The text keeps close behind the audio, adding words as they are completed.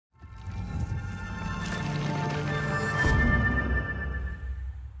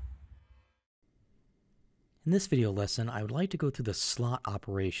In this video lesson, I would like to go through the slot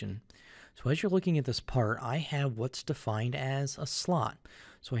operation. So as you're looking at this part, I have what's defined as a slot.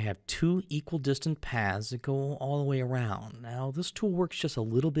 So I have two equal distant paths that go all the way around. Now this tool works just a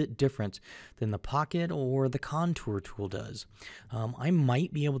little bit different than the pocket or the contour tool does. I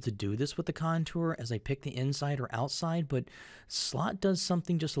might be able to do this with the contour as I pick the inside or outside, but slot does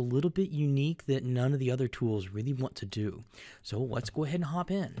something just a little bit unique that none of the other tools really want to do. So let's go ahead and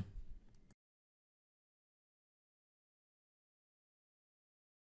hop in.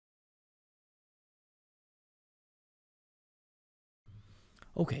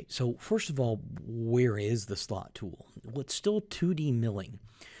 Okay, so first of all, where is the slot tool? Well, it's still 2D milling.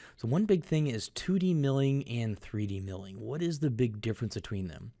 So one big thing is 2D milling and 3D milling. What is the big difference between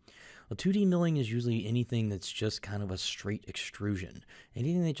them? Well, 2D milling is usually anything that's just kind of a straight extrusion.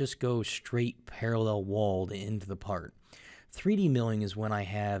 Anything that just goes straight parallel walled into the part. 3D milling is when I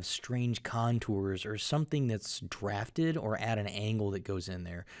have strange contours or something that's drafted or at an angle that goes in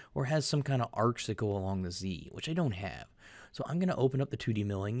there, or has some kind of arcs that go along the Z, which I don't have. So I'm going to open up the 2D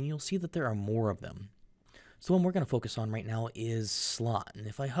milling, and you'll see that there are more of them. So the one we're going to focus on right now is slot. And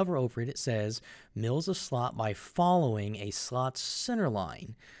if I hover over it, it says mills a slot by following a slot's center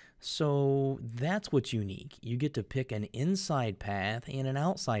line. So that's what's unique. You get to pick an inside path and an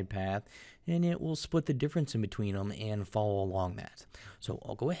outside path, and it will split the difference in between them and follow along that. So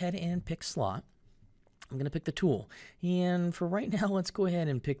I'll go ahead and pick slot. I'm going to pick the tool. And for right now, let's go ahead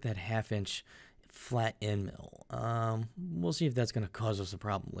and pick that 1/2 inch flat end mill. We'll see if that's going to cause us a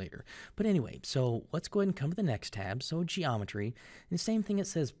problem later. But anyway, so let's go ahead and come to the next tab. So geometry, and same thing, it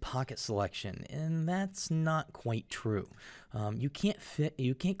says pocket selection, and that's not quite true. You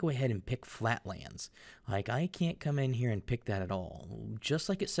can't go ahead and pick flatlands. Like, I can't come in here and pick that at all. Just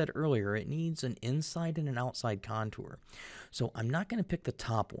like it said earlier, it needs an inside and an outside contour. So I'm not going to pick the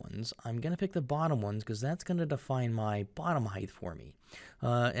top ones. I'm going to pick the bottom ones because that's going to define my bottom height for me.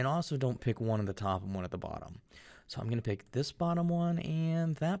 And also don't pick one at the top and one at the bottom. So I'm going to pick this bottom one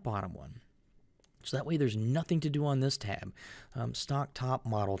and that bottom one. So that way there's nothing to do on this tab. Stock top,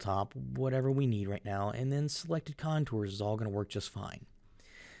 model top, whatever we need right now, and then selected contours is all going to work just fine.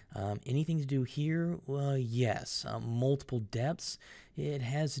 Anything to do here? Well, yes. Multiple depths. It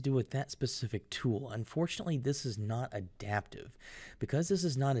has to do with that specific tool. Unfortunately, this is not adaptive. Because this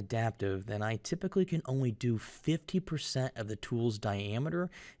is not adaptive, then I typically can only do 50% of the tool's diameter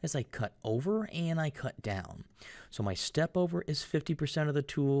as I cut over and I cut down. So my step over is 50% of the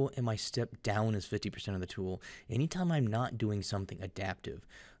tool and my step down is 50% of the tool anytime I'm not doing something adaptive.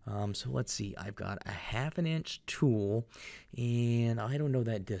 So let's see, I've got a 1/2 inch tool and I don't know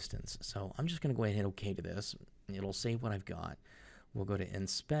that distance. So I'm just going to go ahead and hit OK to this. It'll save what I've got. We'll go to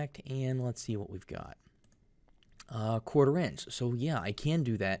inspect and let's see what we've got. 1/4 inch. So yeah, I can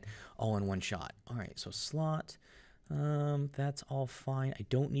do that all in one shot. All right, so slot. That's all fine. I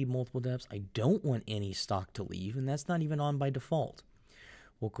don't need multiple depths. I don't want any stock to leave, and that's not even on by default.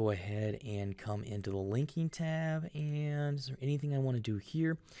 We'll go ahead and come into the linking tab, and is there anything I want to do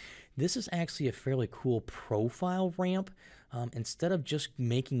here? This is actually a fairly cool profile ramp. Instead of just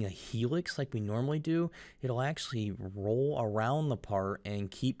making a helix like we normally do, it'll actually roll around the part and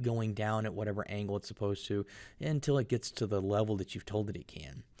keep going down at whatever angle it's supposed to until it gets to the level that you've told it it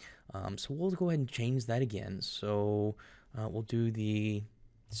can. So we'll go ahead and change that again. So we'll do the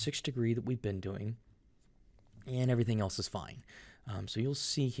 6 degree that we've been doing, and everything else is fine. So you'll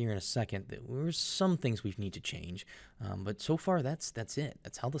see here in a second that there's some things we need to change, but so far that's it.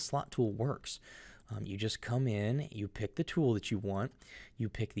 That's how the slot tool works. You just come in, you pick the tool that you want, you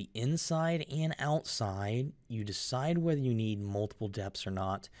pick the inside and outside, you decide whether you need multiple depths or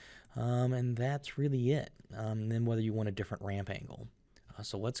not, and that's really it. Then whether you want a different ramp angle.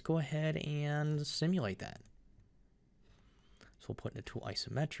 So let's go ahead and simulate that. So we'll put in the tool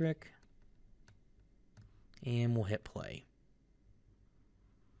isometric, and we'll hit play.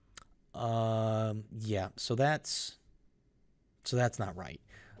 Yeah, so that's not right.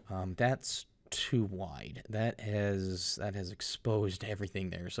 That's too wide. That has exposed everything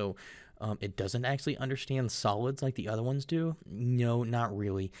there. So it doesn't actually understand solids like the other ones do. No, not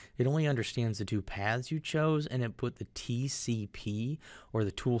really. It only understands the two paths you chose, and it put the TCP, or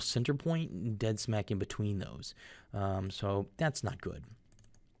the tool center point, dead smack in between those. So that's not good.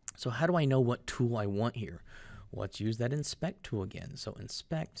 So how do I know what tool I want here? Well, let's use that inspect tool again. So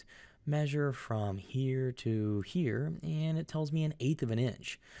inspect, measure from here to here, and it tells me 1/8 of an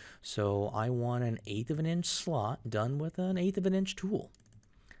inch. So I want 1/8 of an inch slot done with 1/8 of an inch tool.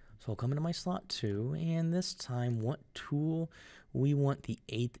 So I'll come into my slot 2, and this time what tool? We want the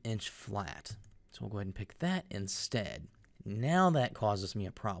 1/8 inch flat. So we'll go ahead and pick that instead. Now that causes me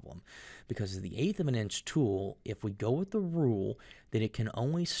a problem because the 1/8 of an inch tool, if we go with the rule that it can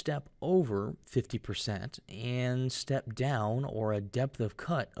only step over 50% and step down, or a depth of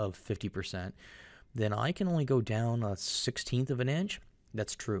cut of 50%, then I can only go down a 1/16 of an inch.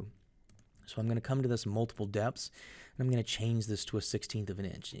 That's true. So I'm going to come to this multiple depths, and I'm going to change this to a 1/16 of an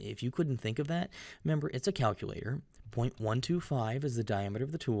inch. If you couldn't think of that, remember, it's a calculator. 0.125 is the diameter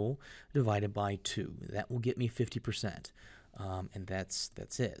of the tool divided by 2. That will get me 50%. And that's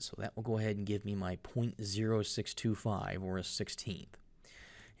it. So that will go ahead and give me my 0.0625, or a 1/16.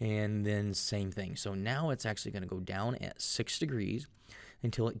 And then same thing. So now it's actually going to go down at 6 degrees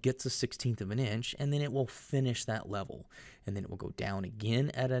until it gets a 1/16 of an inch, and then it will finish that level. And then it will go down again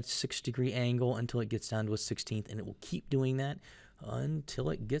at a 6-degree angle until it gets down to a 1/16, and it will keep doing that until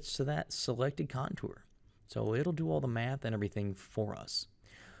it gets to that selected contour. So it'll do all the math and everything for us.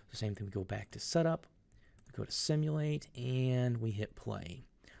 The same thing, we go back to setup, we go to simulate, and we hit play.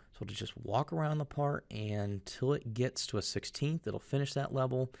 So it'll just walk around the part until it gets to a 1/16. It'll finish that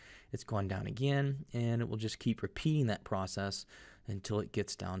level. It's gone down again, and it will just keep repeating that process until it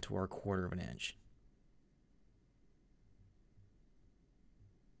gets down to our 1/4 of an inch.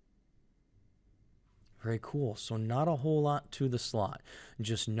 Very cool. So not a whole lot to the slot.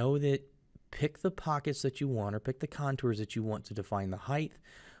 Just know that pick the pockets that you want, or pick the contours that you want to define the height,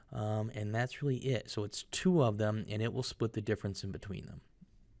 and that's really it. So it's 2 of them, and it will split the difference in between them.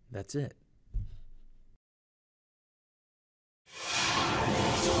 That's it.